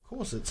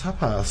course, it's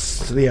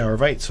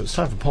 8:30, so it's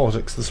time for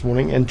politics this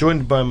morning, and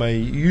joined by my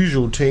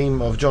usual team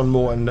of John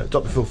Moore and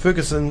Dr. Phil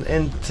Ferguson,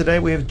 and today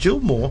we have Jill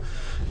Moore,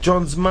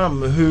 John's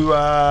mum, who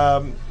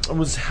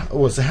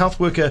was a health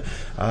worker,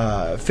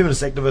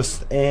 feminist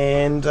activist,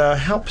 and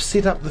helped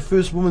set up the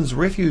first women's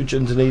refuge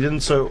in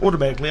Dunedin, so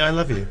automatically I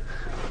love you.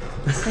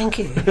 Thank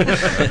you.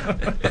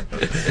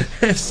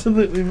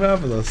 Absolutely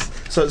marvellous.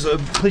 So it's a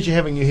pleasure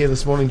having you here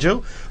this morning,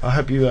 Jill. I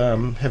hope you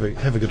have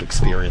a good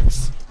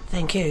experience.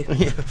 Thank you.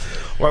 Yeah.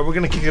 Right, we're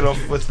going to kick it off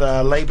with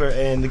Labour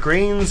and the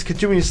Greens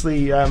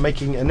continuously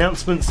making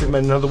announcements. They've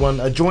made another one,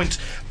 a joint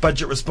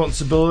budget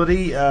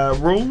responsibility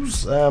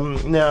rules.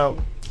 Now,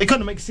 it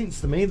kind of makes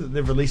sense to me that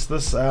they've released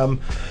this.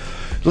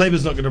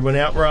 Labour's not going to win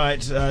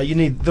outright. They'll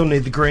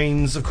need the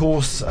Greens, of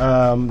course.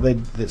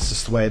 That's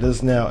just the way it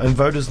is now. And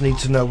voters need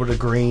to know what a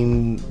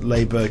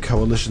Green-Labour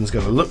coalition is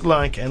going to look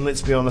like. And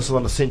let's be honest, a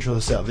lot of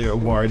centralists out there are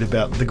worried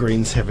about the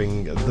Greens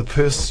having the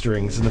purse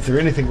strings. And if they're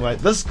anything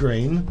like this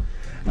Green,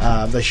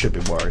 they should be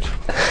worried.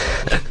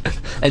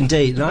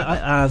 Indeed.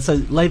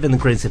 So Labour and the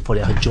Greens have put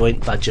out a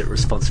joint budget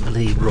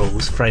responsibility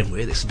rules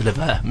framework. It's a bit of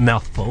a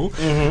mouthful.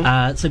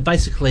 Mm-hmm. So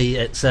basically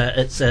it's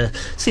a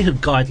set of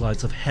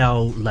guidelines of how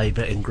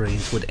Labour and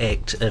Greens would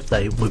act if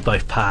they were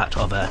both part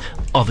of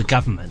a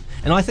government.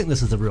 And I think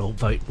this is a real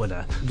vote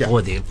winner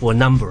for them for a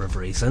number of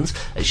reasons.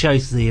 It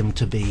shows them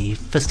to be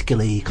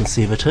fiscally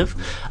conservative.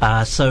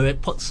 So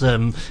it puts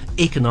them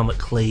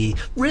economically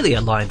really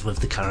aligned with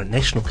the current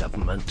national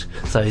government.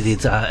 So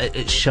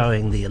it's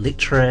showing the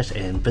electorate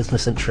and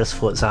business interests,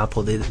 for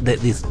example, in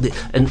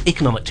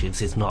economic terms,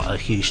 there's not a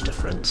huge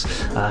difference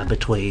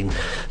between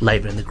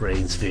Labour and the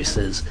Greens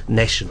versus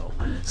National.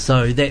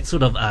 So that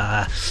sort of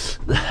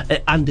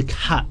it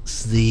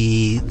undercuts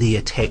the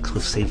attacks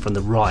we've seen from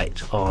the right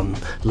on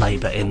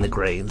Labour and the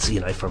Greens,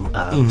 from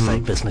say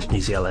Business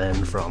New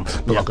Zealand, from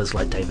bloggers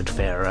like David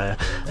Farrar,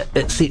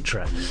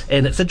 etc.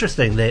 And it's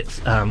interesting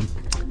that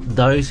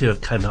those who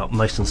have come out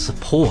most in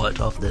support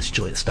of this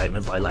joint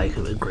statement by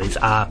Labour and Greens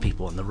are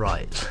people on the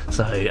right.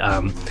 So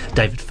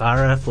David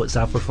Farrar, for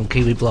example, from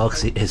Kiwi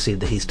Blogs, has said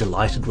that he's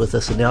delighted with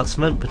this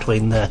announcement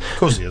between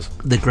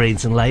the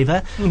Greens and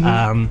Labour.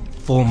 Mm-hmm.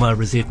 Former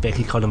Reserve Bank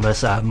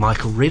economist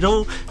Michael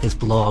Riddle has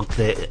blogged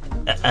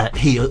that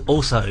he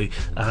also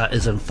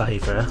is in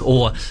favour,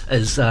 or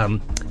is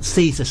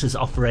sees this as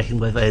operating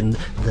within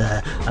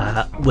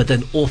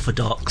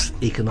orthodox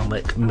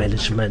economic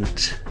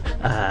management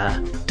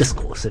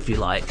discourse, if you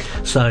like.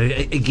 So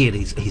again,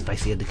 he's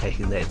basically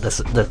indicating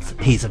that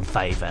he's in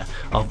favour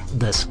of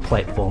this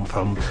platform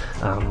from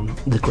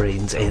the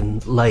Greens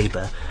and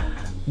Labour.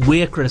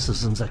 Where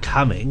criticisms are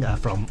coming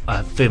from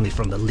firmly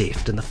from the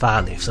left and the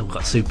far left. So we've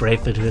got Sue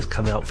Bradford, who has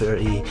come out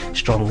very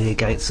strongly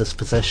against this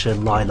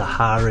position, Laila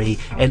Hari,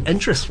 and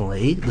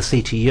interestingly, the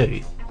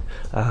CTU.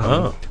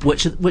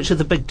 Which is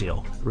a big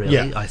deal,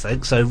 really, I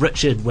think. So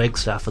Richard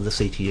Wagstaff of the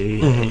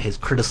CTU has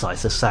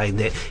criticised this, saying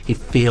that he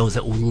feels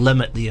it will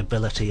limit the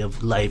ability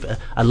of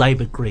a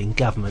Labour Green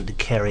government to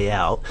carry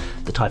out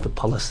the type of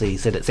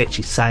policies that it's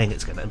actually saying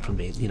it's going to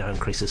implement,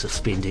 increases of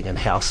spending in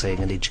housing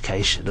and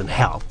education and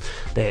health,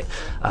 that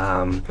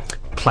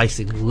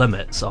placing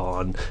limits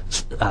on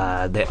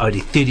that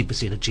only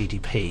 30% of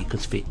GDP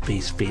could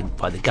be spent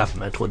by the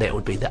government, or that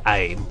would be the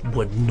aim,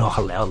 would not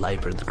allow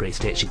Labour and the Greens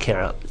to actually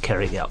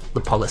carry out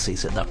the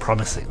policies that they're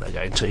promising they're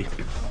going to.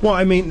 Well,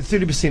 I mean,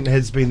 30%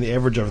 has been the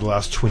average over the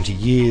last 20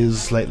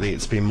 years. Lately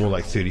it's been more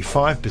like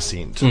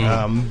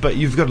 35%. But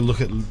you've got to look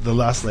at the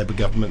last Labour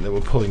government that were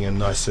pulling in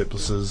nice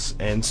surpluses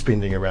and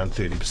spending around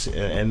 30%,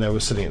 and they were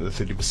sitting at the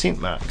 30%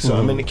 mark. So,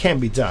 I mean, it can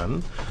be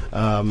done.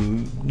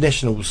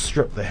 National will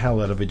strip the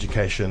hell out of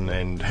education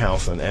and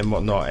health and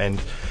whatnot,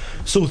 and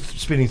still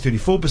spending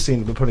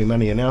 34%, but putting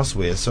money in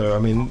elsewhere. So, I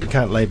mean,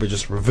 can't Labour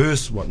just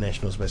reverse what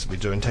National's basically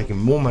doing, taking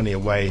more money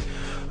away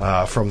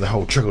from the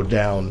whole trickle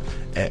down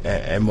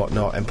and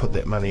whatnot, and put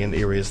that money in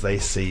areas they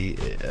see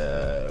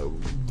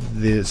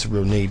there's a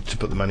real need to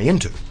put the money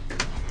into?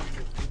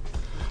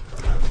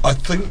 I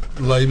think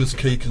Labour's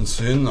key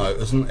concern, though,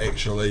 isn't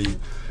actually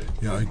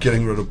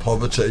getting rid of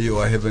poverty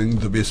or having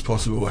the best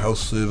possible health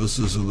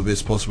services or the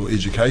best possible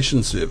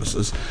education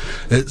services.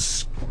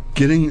 It's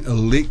getting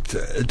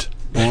elected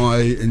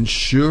by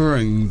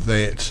ensuring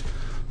that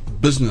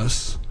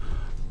business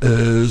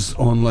is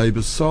on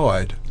Labour's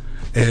side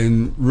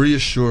and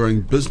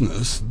reassuring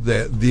business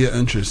that their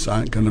interests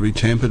aren't going to be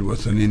tampered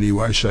with in any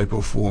way, shape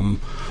or form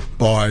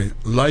by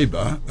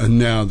Labour. And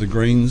now the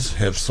Greens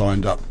have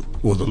signed up,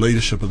 or the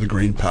leadership of the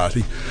Green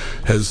Party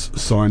has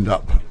signed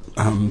up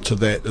to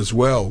that as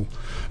well.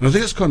 And I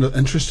think it's kind of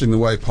interesting the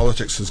way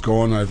politics has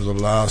gone over the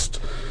last,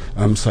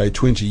 say,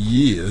 20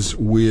 years,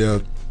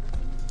 where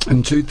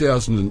in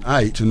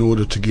 2008, in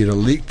order to get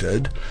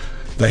elected,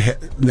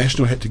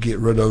 National had to get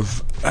rid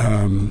of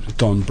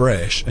Don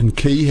Brash, and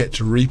Key had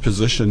to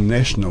reposition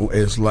National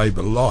as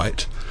Labour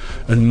Light.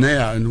 And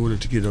now, in order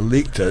to get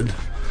elected,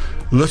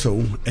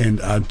 Little and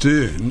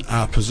Ardern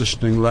are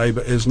positioning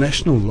Labour as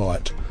National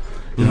Light.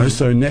 You know,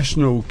 so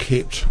National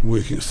kept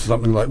working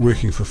something like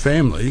working for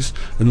families,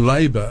 and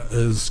Labor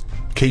is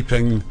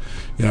keeping,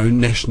 you know,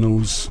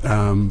 National's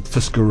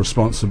fiscal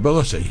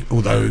responsibility,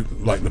 although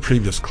like the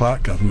previous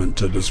Clark government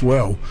did as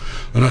well.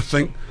 And I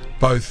think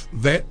both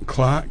that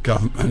Clark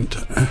government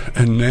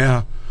and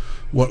now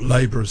what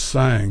Labor is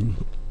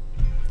saying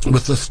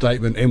with this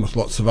statement and with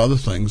lots of other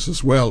things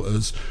as well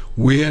is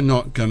we're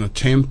not going to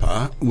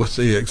tamper with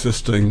the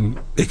existing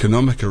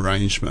economic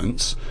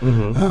arrangements.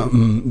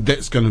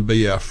 That's going to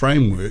be our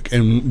framework,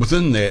 and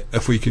within that,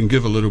 if we can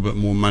give a little bit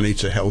more money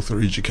to health or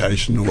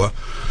education or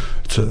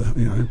to,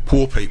 you know,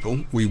 poor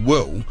people, we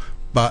will,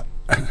 but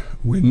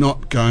we're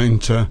not going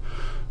to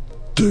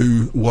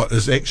do what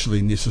is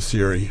actually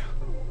necessary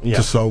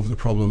to solve the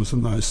problems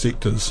in those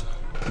sectors.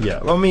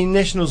 Yeah, well, I mean,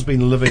 National's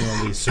been living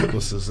on these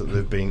surpluses that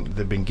they've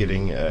been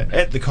getting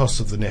at the cost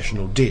of the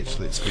national debt.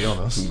 Let's be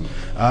honest,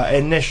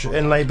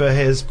 and Labor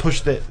has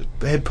pushed out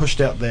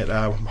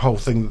that whole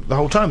thing the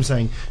whole time,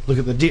 saying, "Look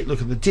at the debt,"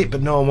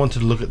 but no one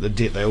wanted to look at the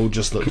debt. They all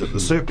just looked at the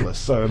surplus.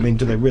 So, I mean,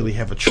 do they really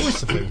have a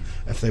choice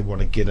if they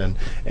want to get in?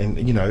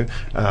 And you know,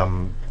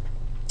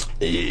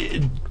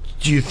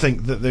 do you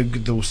think that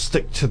they'll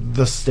stick to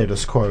this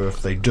status quo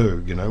if they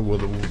do? You know,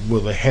 will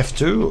they have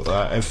to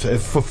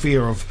if for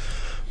fear of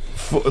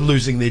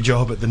losing their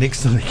job at the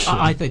next election?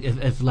 I think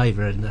if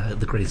Labor and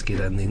the Greens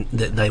get in,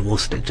 then they will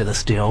stick to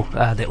this deal.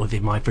 That would be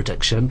my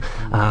prediction,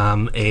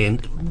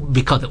 and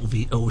because it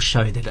will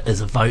show that it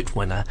is a vote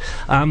winner.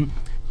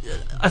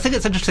 I think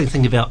it's interesting to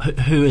think about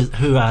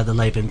who are the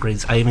Labor and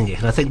Greens aiming at,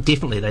 and I think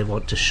definitely they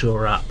want to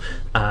shore up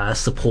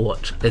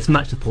support, as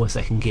much support as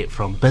they can get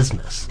from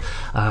business.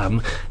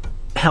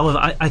 However,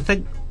 I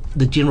think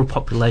the general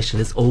population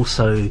has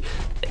also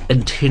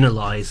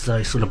internalised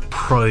those sort of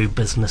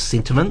pro-business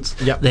sentiments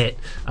that,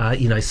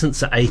 you know,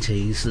 since the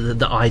 80s,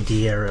 the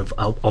idea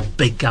of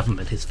big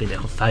government has been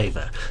out of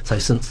favour. So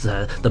since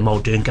the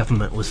Muldoon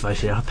government was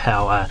voted out of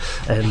power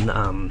in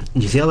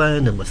New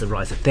Zealand, and with the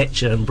rise of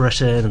Thatcher in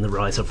Britain and the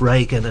rise of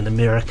Reagan in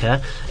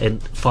America,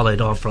 and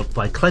followed on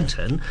by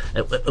Clinton,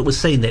 it was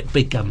seen that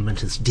big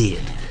government is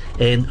dead.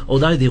 And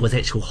although there was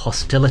actual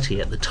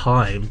hostility at the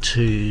time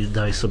to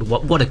those sort of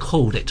what are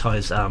called at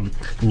times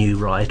new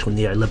right or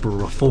neoliberal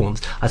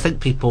reforms, I think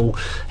people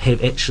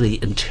have actually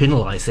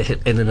internalised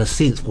that, and in a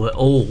sense we're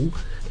all,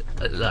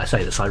 I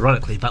say this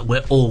ironically, but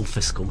we're all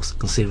fiscal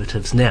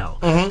conservatives now.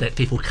 That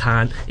people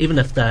can't, even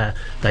if they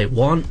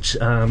want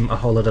a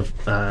whole lot of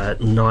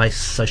nice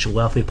social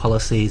welfare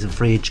policies and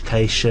free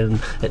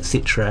education,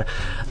 etc.,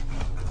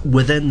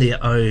 within their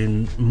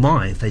own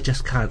minds, they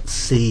just can't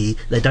see,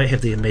 they don't have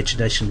the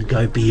imagination to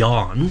go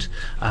beyond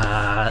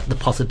the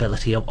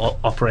possibility of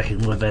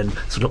operating within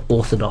sort of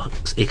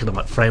orthodox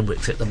economic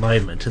frameworks at the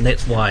moment. And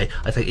that's why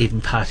I think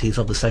even parties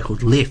of the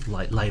so-called left,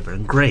 like Labor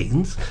and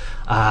Greens,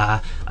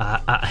 are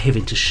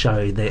having to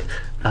show that,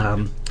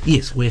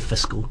 yes, we're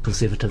fiscal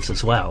conservatives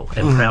as well,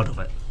 and proud of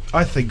it.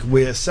 I think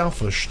we're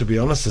selfish, to be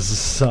honest, as a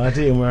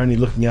society, and we're only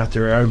looking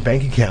after our own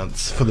bank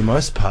accounts for the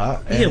most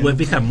part. Yeah, we've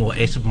become more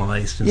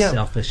atomised and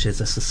selfish as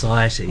a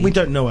society. We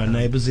don't know our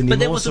neighbours anymore, but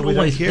that wasn't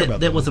always, don't care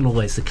about them. That wasn't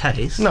always the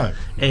case. No.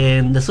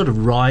 And the sort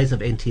of rise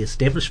of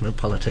anti-establishment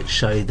politics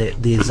show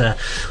that there's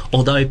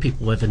although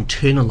people have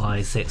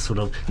internalised that sort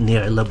of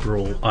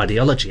neoliberal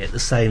ideology, at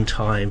the same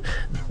time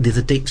there's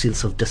a deep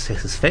sense of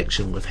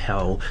dissatisfaction with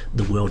how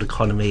the world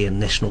economy and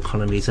national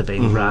economies are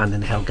being run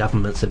and how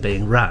governments are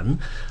being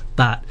run.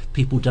 But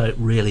people don't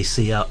really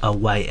see a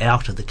way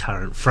out of the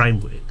current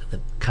framework, the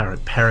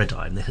current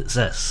paradigm that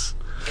exists.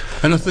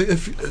 And I think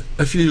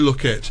if you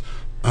look at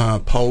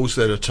polls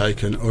that are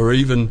taken, or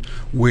even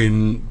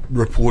when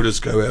reporters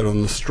go out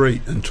on the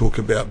street and talk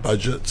about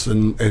budgets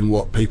and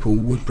what people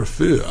would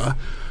prefer,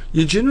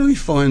 you generally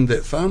find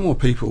that far more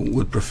people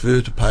would prefer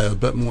to pay a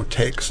bit more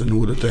tax in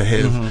order to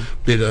have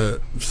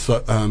better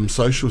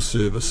social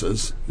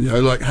services. You know,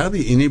 like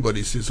hardly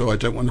anybody says, "Oh, I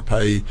don't want to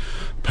pay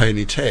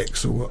any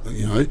tax," or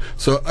you know.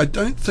 So I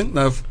don't think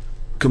they've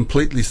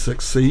completely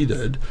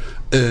succeeded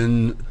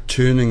in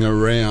turning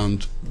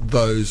around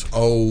those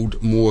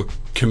old, more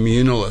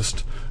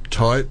communalist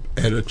type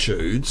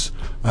attitudes.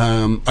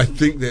 I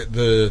think that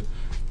the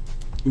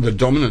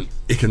dominant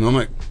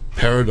economic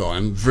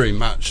paradigm very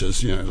much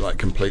is, you know, like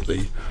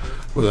completely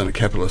within a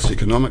capitalist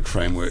economic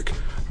framework,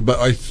 but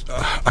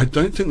I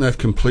don't think they've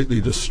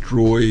completely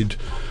destroyed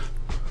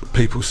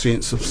people's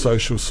sense of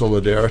social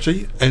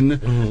solidarity.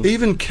 And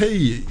even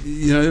Key,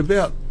 you know,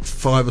 about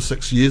 5 or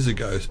 6 years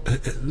ago,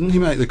 didn't he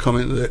make the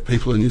comment that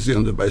people in New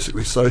Zealand are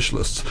basically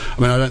socialists?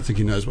 I mean, I don't think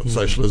he knows what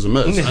socialism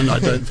is, and I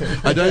don't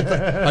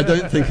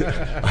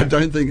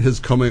think his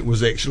comment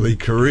was actually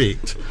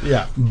correct.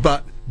 Yeah,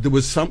 but there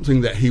was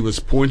something that he was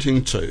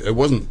pointing to. It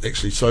wasn't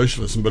actually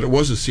socialism, but it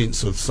was a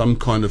sense of some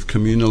kind of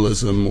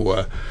communalism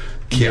or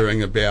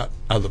caring about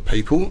other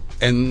people.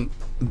 And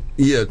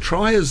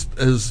try as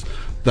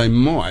they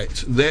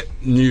might, that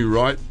new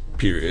right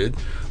period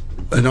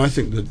And I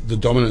think that the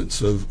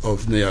dominance of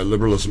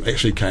neoliberalism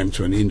actually came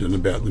to an end in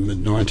about the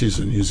mid-90s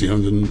in New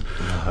Zealand, and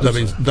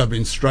they've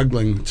been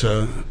struggling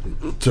to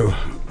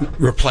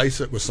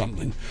replace it with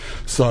something.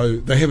 So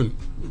they haven't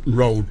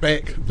rolled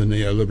back the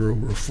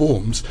neoliberal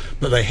reforms,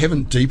 but they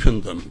haven't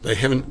deepened them. They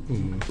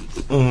haven't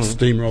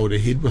steamrolled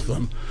ahead with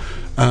them.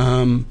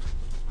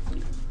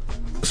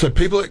 So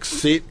people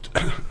accept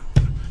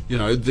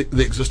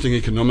the existing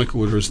economic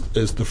order is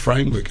the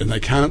framework, and they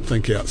can't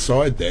think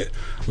outside that,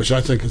 which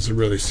I think is a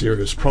really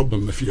serious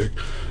problem if you're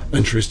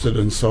interested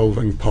in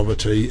solving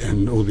poverty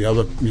and all the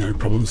other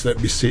problems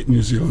that beset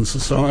New Zealand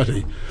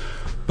society.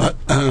 But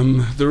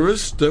there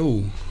is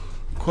still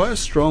quite a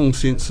strong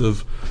sense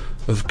of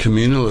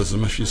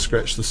communalism if you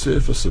scratch the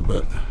surface a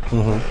bit.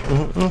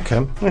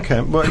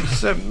 Okay. Well,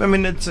 it's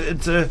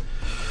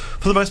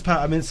for the most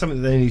part, it's something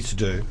that they need to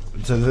do.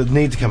 So they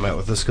need to come out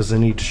with this because they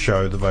need to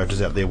show the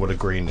voters out there what a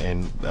green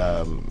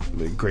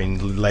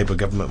Labour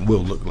government will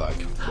look like.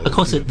 Of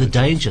course, the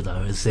danger,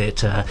 though, is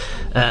that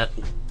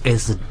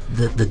as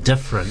the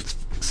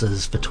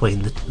differences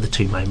between the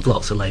two main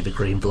blocks, the Labour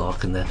Green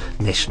bloc and the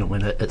National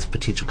and its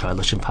potential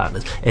coalition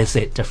partners, as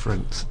that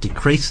difference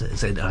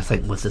decreases, and I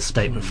think with the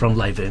statement from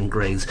Labour and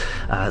Greens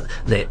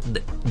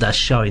that they're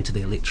showing to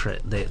the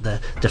electorate that the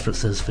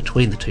differences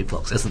between the two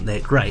blocks isn't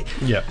that great.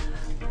 Yeah.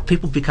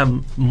 People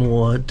become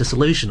more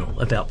disillusional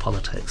about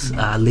politics.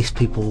 Less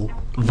people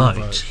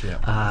vote.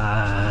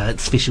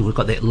 Especially we've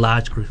got that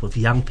large group of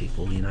young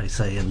people,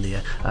 say in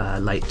their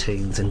late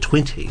teens and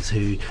 20s,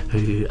 who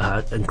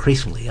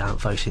increasingly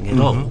aren't voting at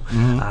all,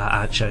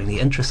 aren't showing any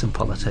interest in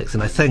politics.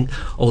 And I think,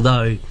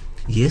 although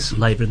yes,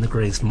 Labour and the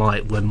Greens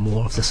might win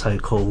more of the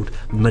so-called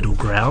middle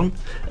ground,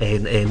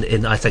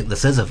 and I think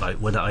this is a vote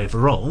winner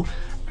overall,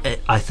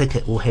 I think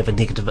it will have a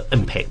negative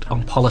impact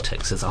on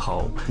politics as a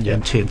whole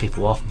and turn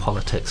people off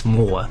politics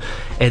more.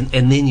 And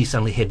then you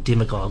suddenly have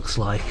demagogues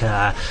like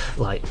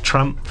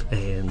Trump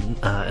and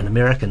in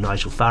America,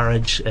 Nigel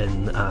Farage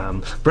in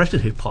Britain,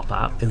 who pop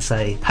up and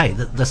say, hey,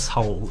 this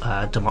whole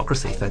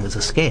democracy thing is a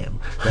scam.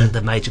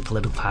 The major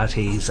political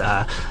parties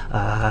are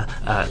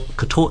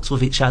contorts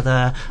with each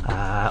other,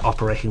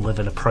 operating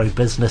within a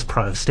pro-business,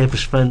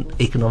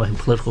 pro-establishment, economic and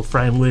political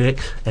framework,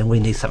 and we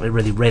need something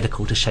really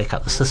radical to shake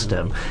up the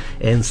system.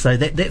 And so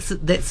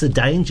that's a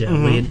danger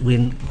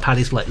when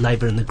parties like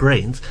Labour and the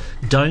Greens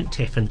don't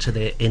tap into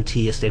their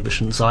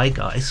anti-establishment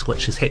zeitgeist,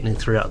 which is happening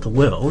throughout the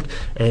world.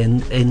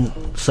 And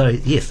so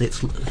yes,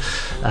 let's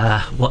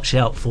watch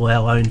out for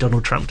our own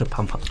Donald Trump to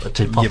pop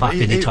up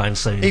anytime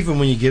soon. Even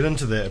when you get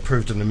into that, it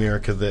proved in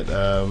America that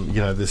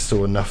there's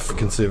still enough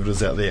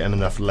conservatives out there and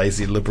enough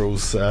lazy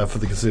liberals for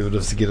the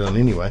conservatives to get in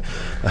anyway.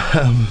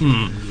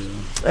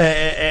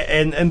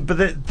 But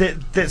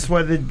that's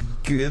why they're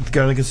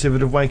going a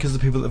conservative way, because the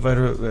people that vote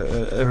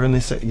are in their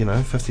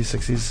 50s,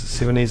 60s,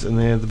 70s, and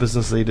they're the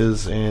business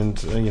leaders and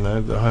the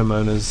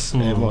homeowners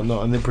and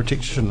whatnot, and they're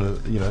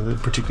they're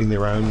protecting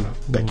their own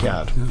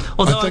backyard.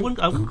 Although I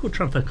wouldn't call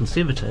Trump a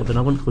conservative, and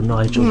I wouldn't call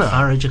Nigel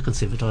Farage a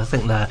conservative. I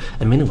think they're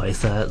in many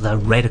ways they're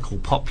radical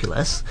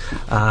populists,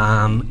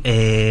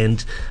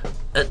 and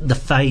the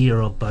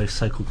failure of both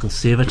so-called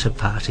conservative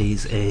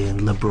parties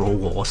and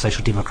liberal or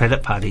social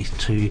democratic parties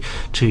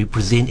to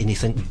present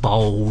anything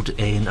bold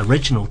and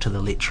original to the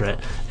electorate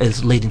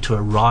is leading to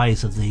a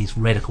rise of these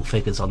radical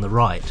figures on the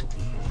right.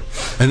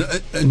 And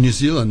in New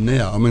Zealand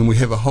now, we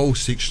have a whole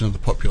section of the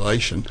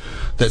population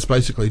that's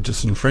basically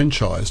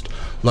disenfranchised.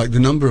 Like, the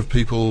number of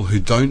people who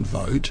don't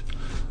vote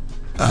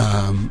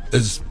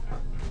is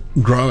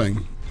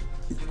growing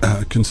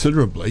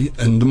considerably,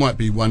 and there might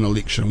be one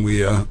election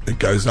where it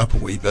goes up a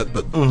wee bit,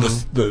 but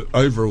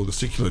the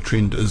secular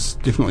trend is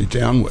definitely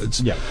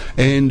downwards.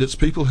 And it's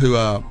people who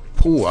are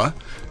poor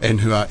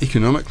and who are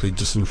economically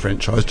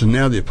disenfranchised, and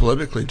now they're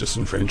politically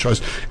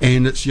disenfranchised,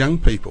 and it's young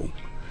people.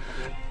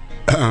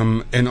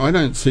 And I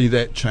don't see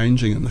that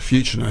changing in the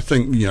future. And I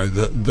think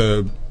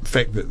the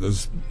fact that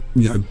there's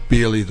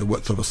barely the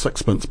width of a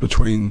sixpence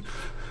between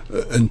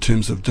in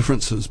terms of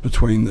differences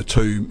between the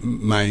two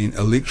main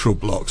electoral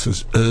blocks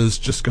is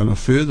just going to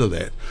further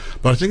that.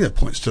 But I think that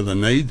points to the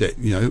need that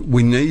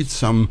we need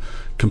some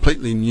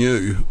completely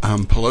new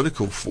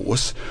political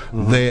force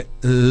that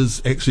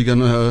is actually going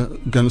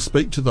to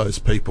speak to those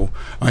people.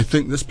 I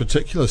think this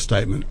particular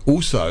statement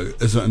also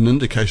is an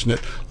indication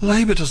that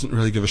Labour doesn't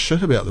really give a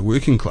shit about the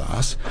working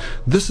class.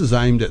 This is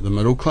aimed at the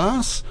middle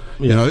class,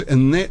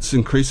 and that's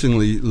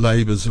increasingly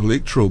Labour's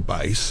electoral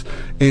base.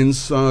 And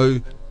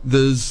so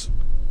there's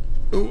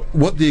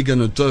what they're going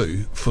to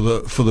do for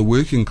the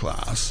working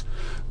class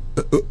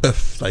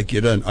if they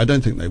get in. I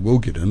don't think they will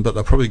get in, but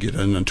they'll probably get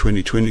in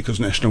 2020 because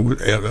National,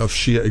 out of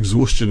sheer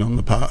exhaustion on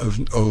the part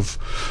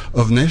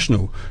of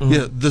National,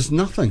 there's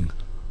nothing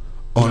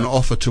on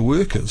offer to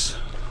workers.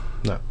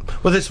 No.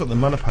 Well, that's what the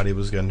Mana Party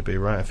was going to be,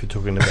 right? If you're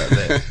talking about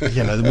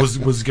that,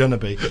 was going to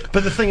be.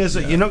 But the thing is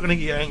that you're not going to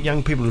get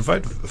young people to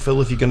vote,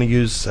 Phil, if you're going to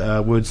use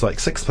words like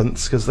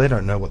sixpence, because they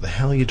don't know what the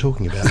hell you're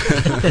talking about.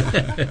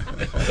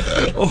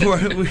 All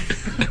right.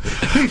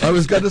 I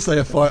was going to say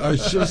I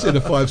should have said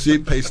a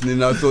 5-cent piece, and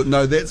then I thought,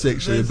 no, that's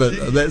actually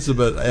that's a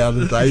bit out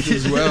of date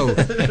as well.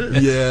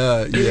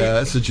 Yeah,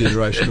 it's a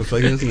generational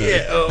thing, isn't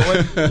it? Yeah.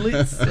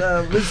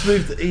 Let's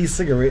move to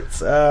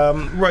e-cigarettes.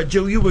 Right,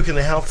 Jill, you work in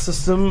the health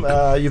system.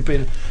 You've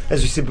been,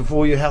 as you said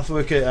before, you're a health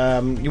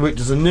worker. You worked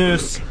as a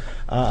nurse,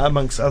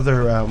 amongst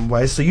other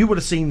ways. So you would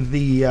have seen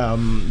the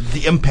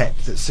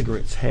impact that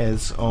cigarettes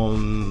has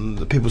on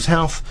the people's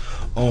health,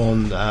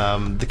 on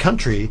the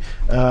country,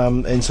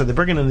 and so they're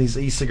bringing in these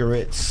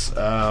e-cigarettes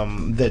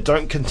that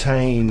don't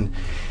contain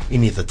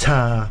any of the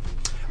tar,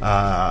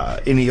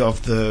 any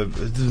of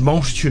the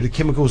multitude of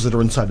chemicals that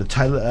are inside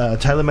a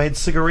tailor-made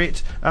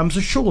cigarette. So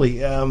surely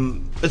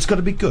it's got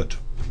to be good.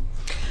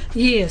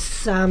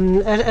 Yes,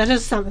 it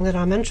is something that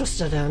I'm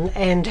interested in,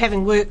 and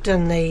having worked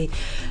in the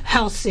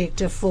health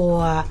sector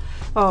for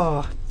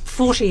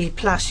 40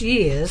 plus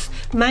years,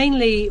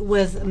 mainly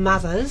with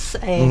mothers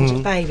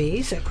and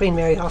babies at Queen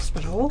Mary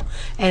Hospital,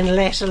 and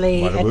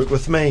latterly might have worked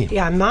with me.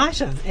 Yeah, I might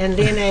have, and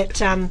then at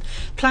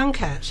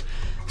Plunket.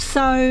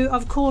 So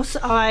of course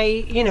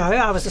I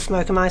was a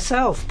smoker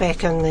myself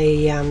back in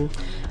the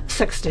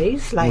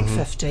 60s, late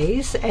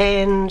 50s,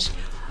 and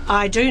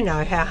I do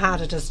know how hard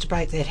it is to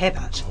break that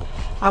habit.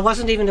 I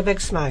wasn't even a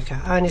big smoker.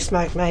 I only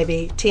smoked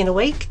maybe 10 a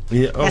week.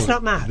 Yeah, that's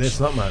not much.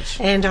 That's not much.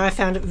 And I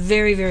found it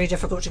very, very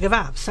difficult to give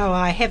up. So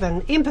I have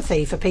an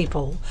empathy for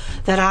people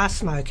that are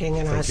smoking,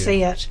 and I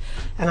see it,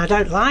 and I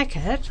don't like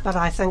it, but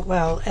I think,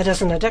 well, it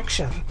is an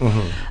addiction.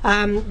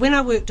 When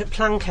I worked at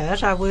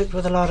Plunket, I worked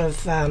with a lot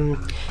of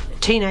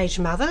teenage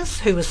mothers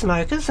who were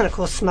smokers, and of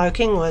course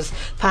smoking was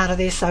part of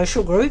their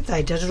social group.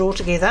 They did it all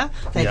together.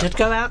 They did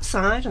go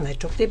outside, and they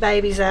took their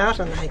babies out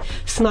and they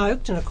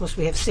smoked, and of course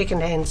we have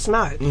second-hand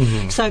smoke.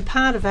 So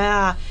part of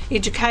our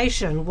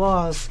education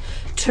was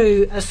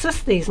to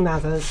assist these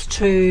mothers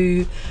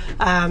to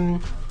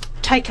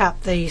take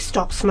up the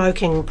stop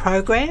smoking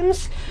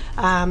programs.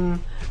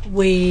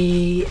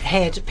 We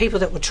had people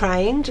that were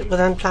trained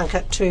within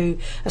Plunket to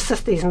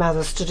assist these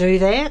mothers to do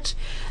that.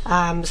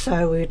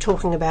 So we were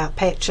talking about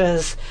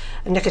patches,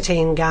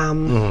 nicotine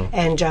gum,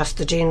 and just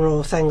the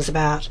general things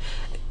about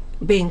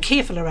being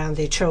careful around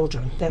their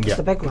children. That was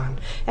the big one.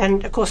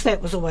 And of course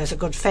that was always a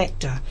good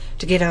factor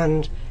to get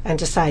on and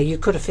to say you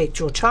could affect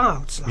your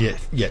child's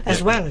life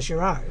as well as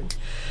your own.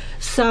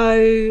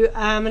 So,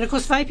 and of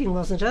course vaping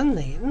wasn't in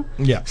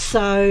then.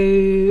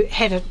 So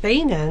had it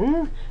been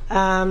in,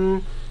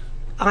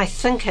 I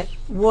think it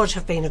would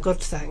have been a good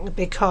thing,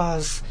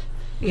 because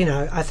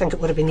I think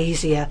it would have been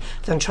easier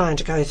than trying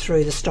to go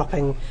through the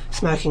stopping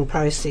smoking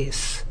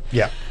process.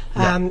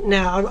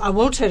 Now, I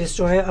will tell you a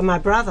story of my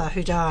brother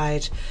who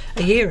died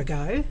a year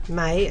ago,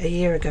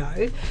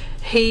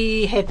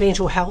 He had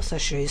mental health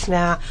issues.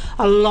 Now,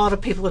 a lot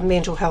of people with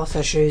mental health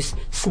issues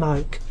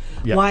smoke.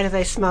 Why do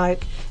they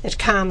smoke? It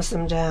calms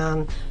them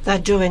down. They're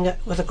doing it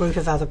with a group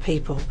of other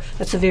people.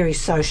 It's a very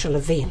social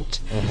event,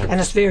 and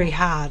it's very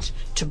hard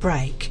to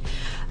break.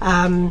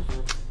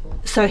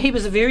 So he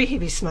was a very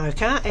heavy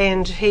smoker,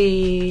 and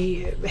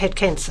he had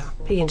cancer.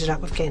 He ended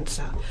up with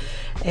cancer,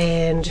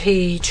 and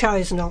he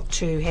chose not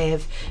to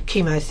have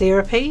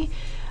chemotherapy,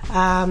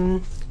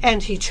 and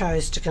he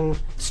chose to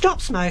stop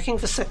smoking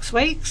for 6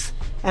 weeks,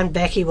 and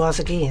back he was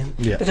again,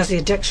 because the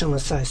addiction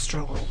was so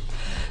strong.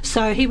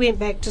 So he went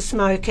back to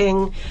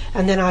smoking,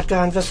 and then I'd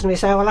go and visit him and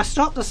say, well, I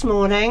stopped this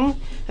morning,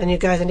 and you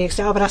go the next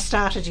day, but I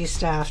started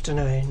yesterday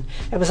afternoon.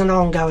 It was an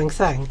ongoing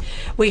thing.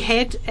 We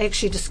had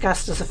actually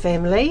discussed as a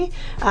family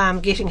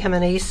getting him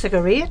an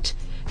e-cigarette.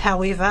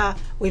 However,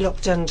 we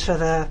looked into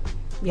the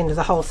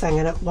whole thing,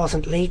 and it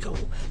wasn't legal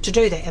to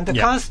do that. And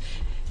because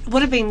it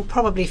would have been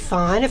probably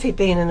fine if he'd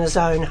been in his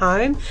own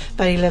home,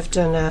 but he lived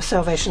in a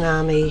Salvation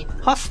Army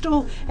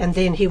hostel, and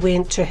then he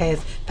went to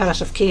have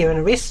palliative care in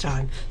a rest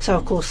home. So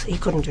of course he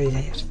couldn't do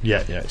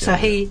that. So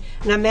he,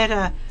 no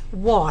matter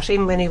what,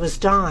 even when he was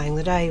dying,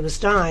 the day he was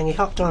dying, he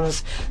hopped on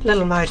his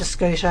little motor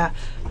scooter,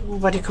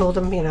 what do you call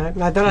them,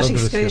 mobility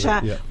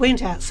scooter,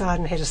 went outside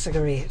and had a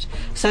cigarette.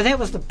 So that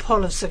was the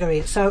pull of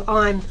cigarettes. So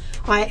I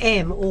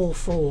am all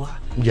for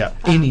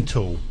any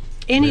tool.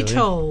 Any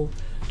tool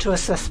to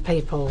assist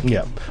people.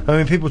 I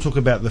mean, people talk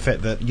about the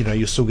fact that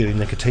you're still getting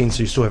nicotine,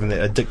 so you're still having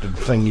that addicted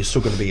thing, you're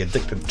still going to be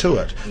addicted to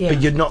it,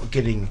 but you're not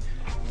getting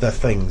the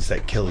things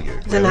that kill you.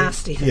 The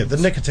nasty things. The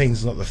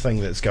nicotine's not the thing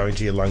that's going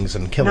to your lungs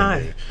and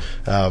killing you.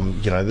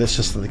 That's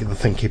just the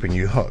thing keeping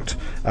you hooked.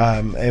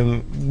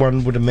 And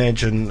one would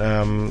imagine,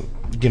 I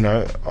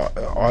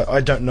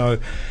don't know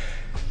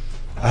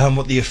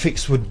what the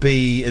effects would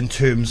be in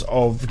terms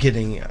of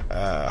getting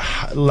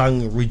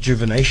lung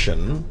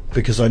rejuvenation,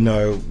 because I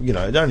know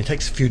it only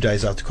takes a few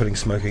days after quitting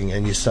smoking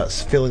and you start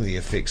feeling the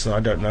effects, and I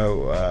don't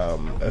know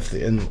if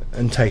the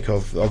intake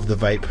of the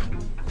vape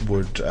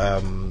would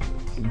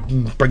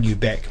bring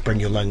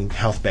your lung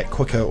health back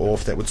quicker, or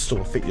if that would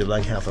still affect your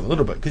lung health a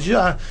little bit, because you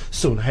are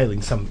still inhaling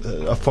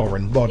a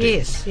foreign body.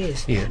 Yes.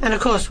 Yeah. And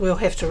of course we'll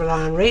have to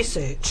rely on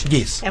research.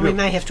 Yes. And we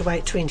may have to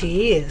wait 20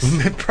 years.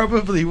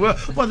 Probably will.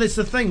 Well, that's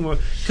the thing,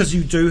 because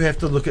you do have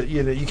to look at,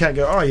 you can't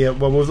go, oh yeah,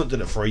 well, we've looked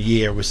at it for a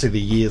year, we see the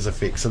year's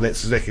effect, so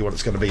that's exactly what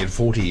it's going to be in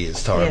 40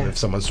 years' time if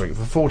someone's drinking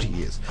for 40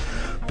 years.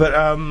 But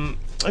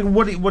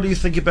what do you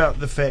think about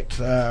the fact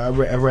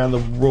around the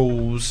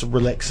rules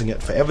relaxing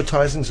it for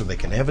advertising, so they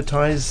can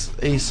advertise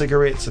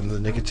e-cigarettes and the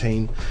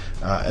nicotine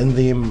in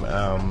them?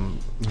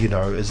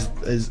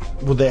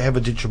 Will they have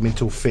a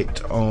detrimental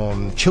effect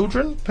on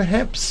children,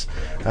 perhaps?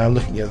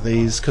 Looking at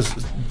these, because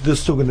they're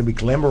still going to be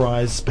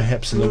glamorised,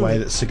 perhaps, in the way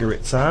that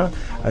cigarettes are,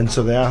 and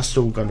so they are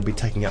still going to be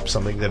taking up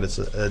something that is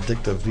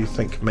addictive. Do you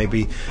think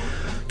maybe,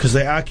 because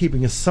they are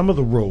keeping some of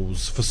the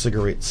rules for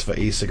cigarettes, for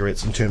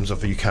e-cigarettes, in terms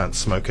of you can't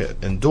smoke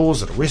it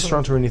indoors at a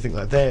restaurant or anything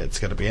like that, it's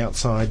got to be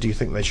outside. Do you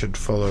think they should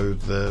follow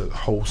the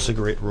whole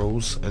cigarette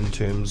rules in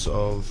terms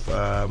of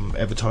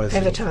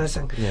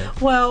advertising? Yeah.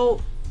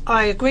 Well,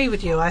 I agree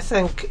with you. I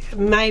think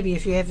maybe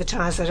if you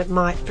advertise it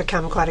might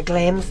become quite a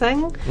glam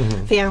thing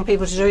for young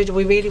people to do. Do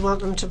we really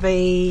want them to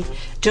be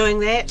doing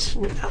that?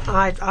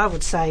 I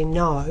would say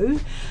no.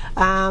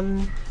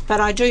 But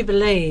I do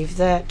believe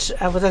that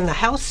within the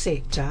health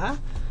sector,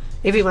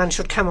 everyone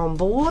should come on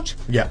board.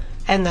 Yeah.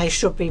 And they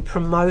should be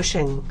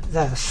promoting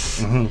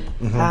this,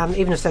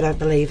 even if they don't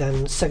believe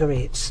in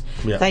cigarettes.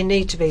 Yeah. They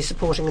need to be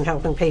supporting and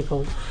helping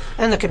people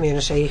in the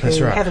community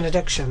who have an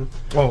addiction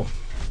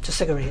to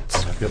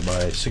cigarettes. I've got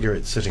my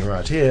cigarettes sitting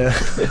right here.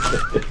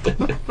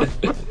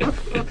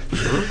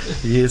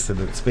 Yes, and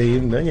it's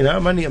been,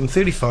 I'm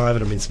 35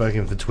 and I've been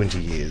smoking for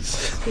 20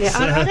 years. Yeah,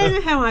 so. I don't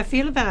know how I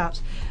feel about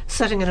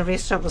sitting in a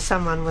restaurant with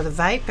someone with a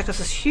vape, because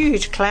there's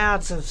huge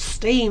clouds of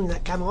steam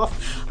that come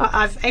off.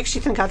 I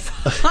actually think I'd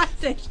find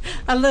that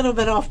a little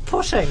bit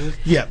off-putting.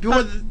 Yeah,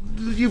 well,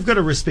 you've got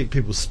to respect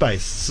people's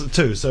space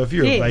too. So if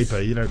you're a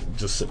vapor, you don't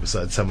just sit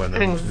beside someone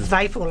and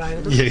vape all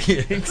over them.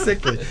 Yeah,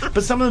 exactly.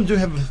 But some of them do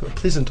have a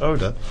pleasant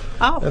odour.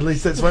 Oh, at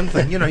least that's one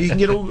thing. You can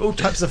get all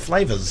types of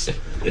flavours.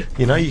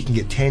 You can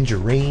get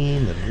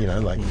tangerine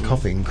and like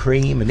coffee and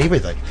cream and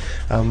everything.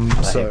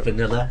 So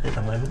vanilla at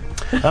the moment.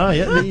 Oh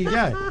yeah, there you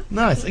go.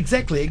 Nice,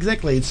 exactly.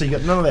 So you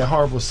got none of that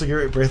horrible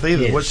cigarette breath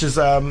either, which is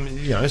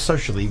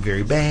socially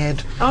very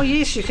bad. Oh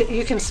yes,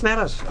 you can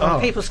smell it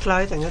on people's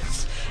clothing.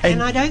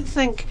 And I don't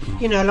think,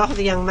 a lot of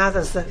the young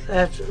mothers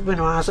that when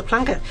I was at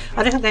Plunket,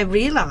 I don't think they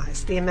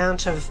realised the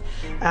amount of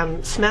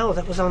smell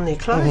that was on their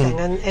clothing,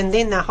 and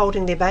then they're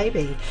holding their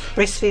baby,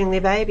 breastfeeding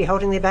their baby,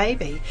 holding their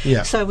baby.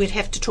 Yeah. So we'd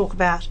have to talk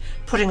about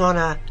putting on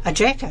a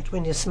jacket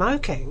when you're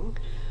smoking,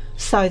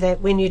 so that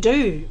when you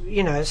do,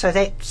 so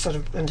that sort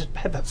of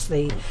inhibits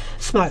the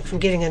smoke from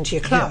getting into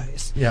your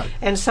clothes. Yeah.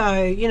 And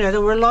so,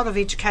 there were a lot of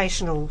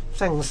educational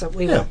things that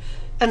we were...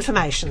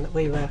 information that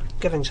we were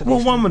giving to them.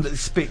 Well, one would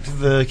expect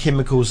the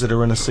chemicals that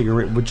are in a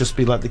cigarette would just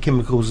be like the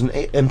chemicals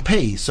in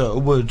pee, so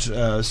it would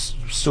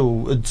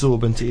still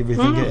absorb into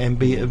everything and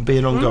be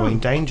an ongoing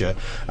danger.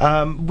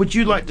 Would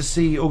you like to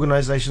see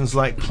organisations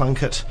like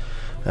Plunket,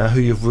 who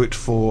you've worked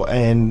for,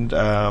 and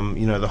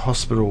the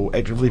hospital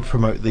actively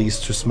promote these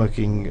to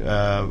smoking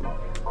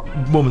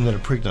women that are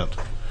pregnant,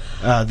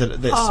 that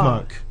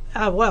smoke?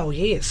 Well,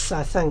 yes,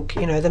 I think,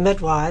 the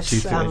midwives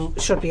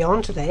should be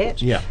on to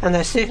that. Yeah. And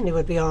they certainly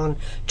would be on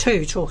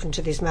too, talking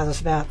to these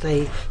mothers about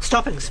the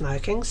stopping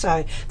smoking.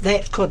 So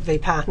that could be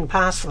part and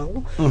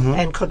parcel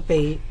and could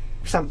be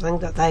something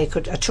that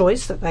a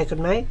choice that they could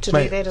make to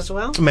do that as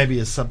well. Maybe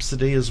a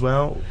subsidy as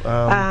well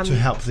to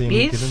help them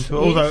get into it.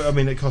 Although,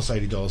 it costs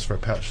 $80 for a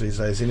pouch these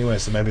days anyway,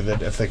 so maybe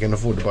that if they can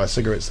afford to buy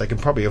cigarettes, they can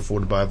probably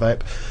afford to buy a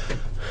vape.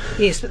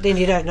 Yes, but then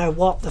you don't know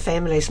what the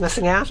family's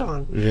missing out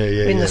on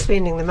when they're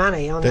spending the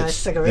money on those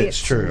cigarettes.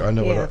 That's true. I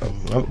know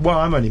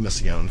I'm only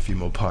missing out on a few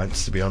more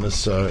pints, to be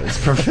honest, so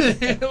it's probably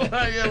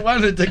like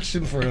one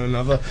addiction for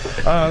another.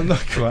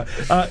 Not quite.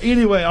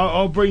 Anyway,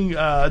 I'll bring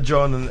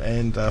John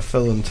and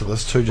Phil into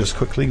this too just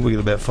quickly. We've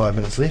got about 5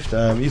 minutes left.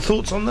 Your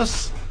thoughts on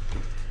this?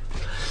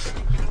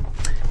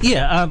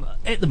 Yeah,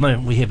 at the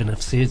moment we have an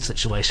absurd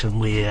situation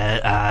where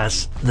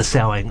the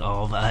selling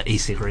of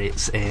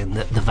e-cigarettes and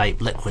the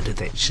vape liquid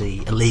is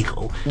actually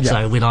illegal. Yeah.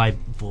 So when I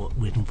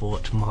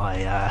bought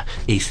my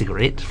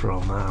e-cigarette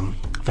from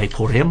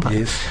Vaporium,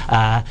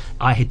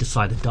 I had to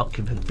sign a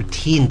document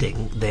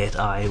pretending that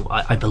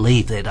I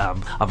believe that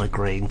I'm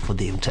agreeing for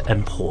them to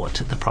import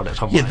the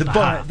product on my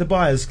behalf. The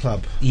Buyers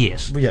Club.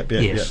 Yes.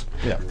 Yes.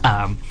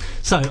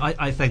 So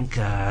I think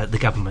the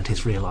government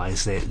has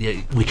realised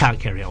that we can't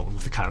carry on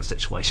with the current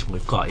situation.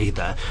 We've got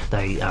either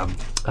they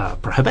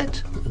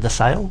prohibit the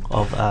sale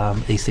of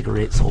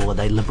e-cigarettes or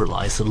they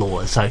liberalise the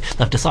law. So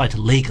they've decided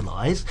to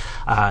legalise,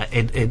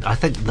 and I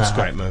think that's a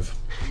great move.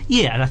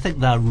 Yeah, and I think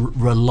they're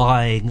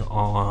relying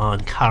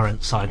on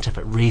current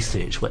scientific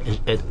research, which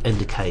it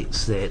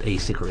indicates that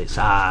e-cigarettes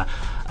are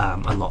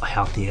a lot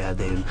healthier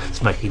than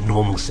smoking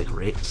normal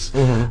cigarettes,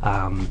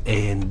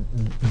 and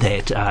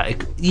that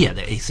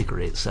that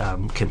e-cigarettes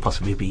can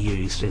possibly be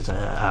used as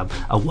a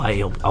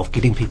way of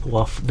getting people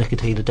off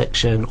nicotine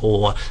addiction,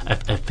 or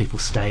if people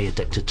stay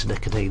addicted to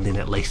nicotine, then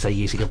at least they're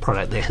using a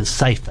product that is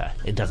safer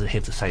and doesn't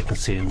have the same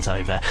concerns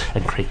over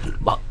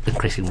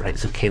increasing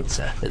rates of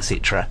cancer,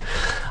 etc.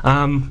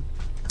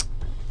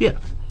 Yeah.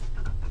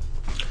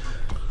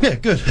 Yeah,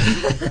 good.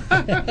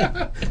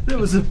 That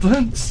was a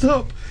blunt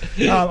stop.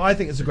 I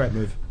think it's a great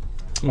move.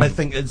 I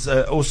think it's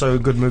also a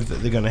good move that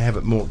they're going to have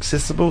it more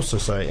accessible, so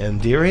say in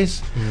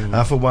dairies.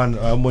 For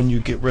one, when you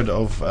get rid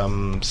of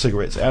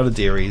cigarettes out of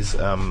dairies,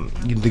 they're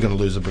going to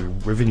lose a big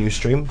revenue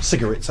stream.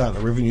 Cigarettes aren't a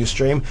revenue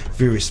stream,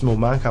 very small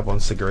markup on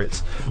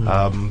cigarettes,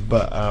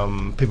 but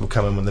people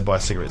come in when they buy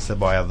cigarettes, they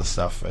buy other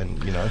stuff,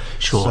 and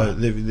Sure.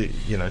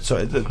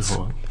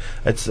 So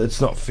it's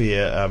not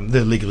fair.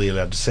 They're legally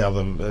allowed to sell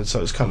them,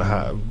 so it's kind of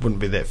hard.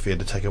 Wouldn't be that fair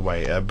to take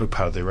away a big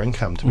part of their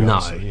income, to be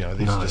honest. So,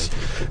 these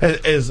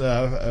just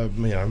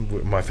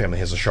my family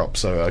has a shop,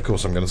 so of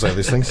course I'm going to say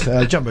these things.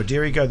 Jumbo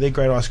Dairy, go there,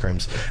 great ice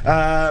creams.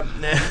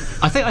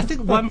 I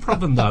think one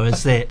problem though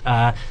is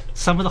that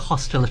some of the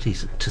hostility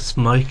to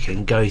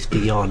smoking goes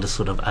beyond a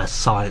sort of a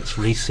science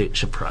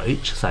research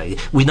approach. So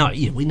we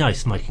know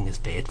smoking is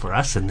bad for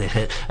us, and that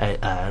it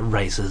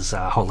raises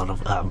a whole lot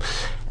of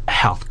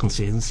health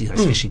concerns,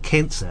 especially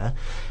cancer.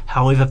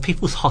 However,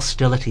 people's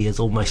hostility is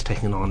almost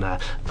taken on a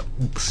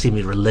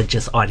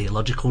semi-religious,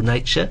 ideological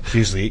nature.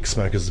 Usually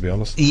ex-smokers, to be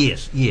honest.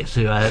 Yes,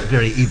 who are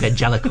very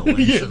evangelical.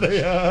 Yeah,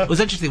 they are. It was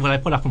interesting when I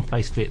put up on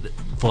Facebook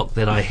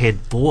that I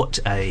had bought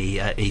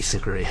a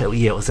e-cigarette.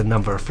 It was a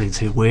number of friends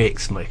who were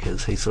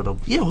ex-smokers who sort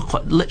of, were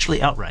quite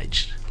literally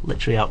outraged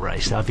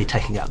that I'd be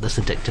taking up this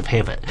addictive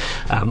habit.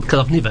 Because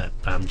I've never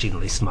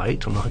generally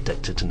smoked. I'm not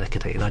addicted to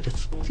nicotine. I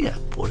just,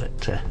 bought it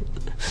to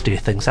stir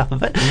things up a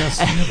bit. That's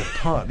the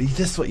part.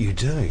 That's what you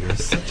do. You're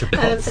such a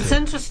it's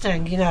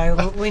interesting,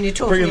 when you're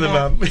talking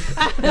about...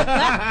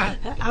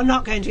 I'm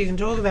not going to even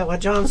talk about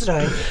what John's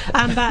doing.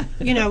 But,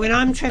 when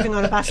I'm travelling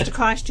on a bus to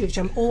Christchurch,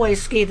 I'm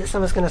always scared that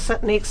someone's going to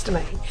sit next to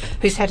me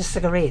who's had a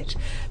cigarette,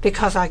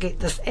 because I get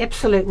this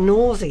absolute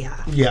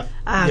nausea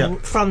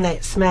from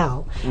that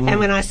smell. And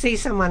when I see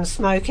someone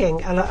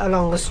smoking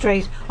along the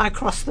street, I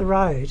cross the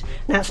road.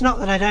 Now, it's not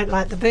that I don't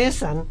like the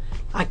person,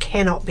 I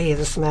cannot bear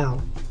the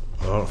smell.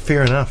 Oh,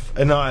 fair enough.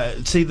 And I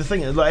see the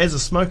thing, as a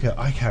smoker,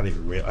 I don't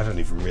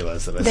even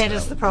realise that I smell. That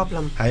is the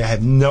problem. I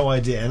have no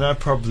idea, and I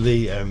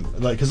probably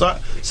because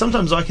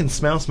sometimes I can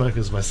smell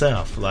smokers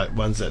myself, like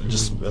ones that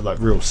just are like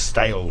real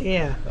stale.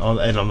 Yeah.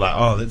 And I'm like,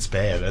 oh, that's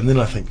bad. And then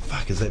I think,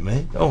 fuck, is that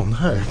me? Oh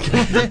no,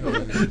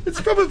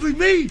 it's probably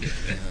me.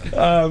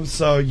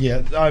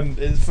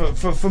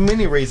 For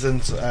many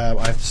reasons,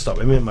 I have to stop.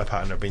 Me and my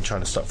partner have been trying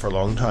to stop for a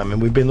long time,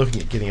 and we've been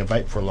looking at getting a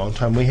vape for a long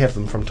time. We have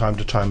them from time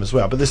to time as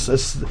well, but there's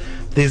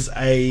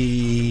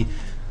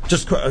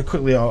just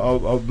quickly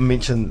I'll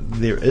mention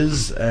there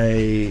is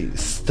a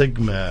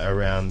stigma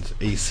around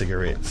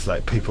e-cigarettes.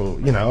 Like people,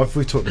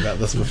 we've talked about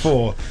this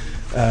before.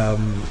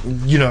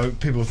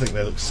 People think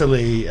they look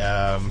silly.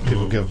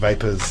 People give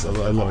vapors a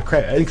lot of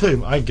crap,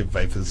 including I give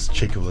vapors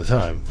cheek all the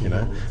time.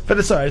 But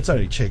it's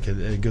only cheek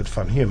and good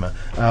fun humour.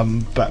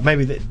 But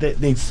maybe that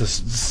needs to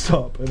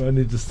stop, and I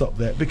need to stop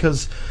that,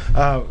 because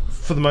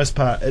for the most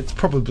part, it's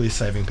probably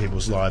saving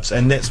people's lives,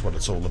 and that's what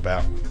it's all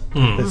about.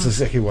 That's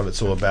exactly what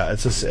it's all about.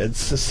 It's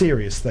a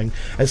serious thing.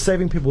 It's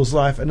saving people's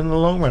life, and in the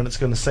long run, it's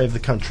going to save the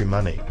country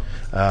money.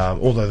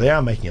 Although they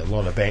are making a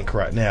lot of bank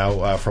right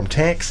now from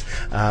tax,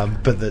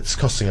 but that's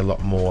costing a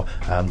lot more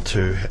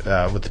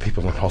with the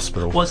people in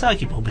hospital. Well, it's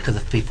arguable, because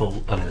if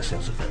people, it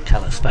sounds a bit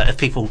callous, but if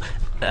people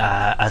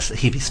are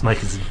heavy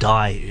smokers and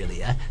die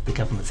earlier, the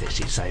government's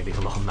actually saving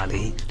a lot of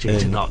money due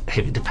to not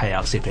having to pay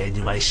out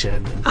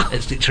superannuation,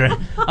 etc.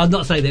 I'm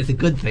not saying that's a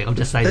good thing. I'm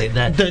just saying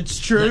that that's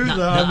true.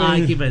 The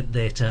argument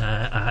that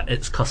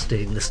it's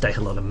costing the state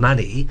a lot of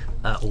money,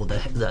 or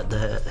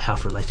the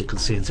health-related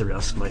concerns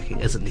around smoking,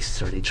 isn't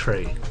necessarily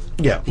true.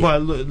 Yeah. Well,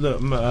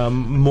 look,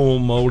 more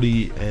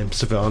Māori and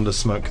Pacific Islanders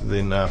smoke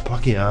than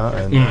Pakeha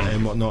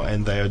and whatnot,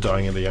 and they are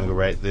dying at a younger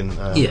rate than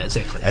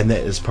exactly. And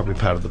that is probably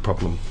part of the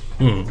problem.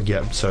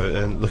 Yeah, so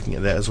looking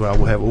at that as well,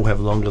 we'll all have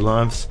longer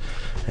lives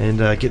and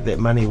get that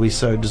money we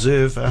so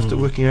deserve after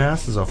working our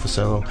asses off for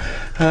so long.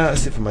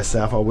 Except for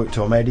myself, I'll work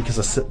till I'm 80 because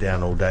I sit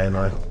down all day, and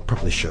I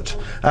probably should.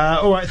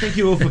 Alright, thank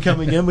you all for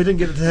coming in. We didn't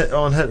get it hit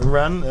and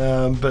run,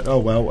 but oh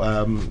well,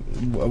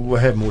 we'll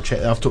have more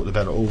chat. I've talked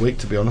about it all week,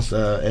 to be honest,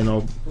 and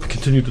I'll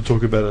continue to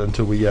talk about it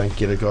until we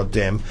get a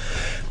goddamn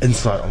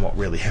insight on what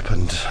really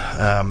happened.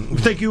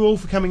 Thank you all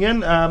for coming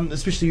in,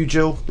 especially you,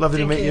 Jill. Lovely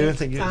to meet you.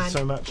 Thank you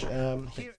so much.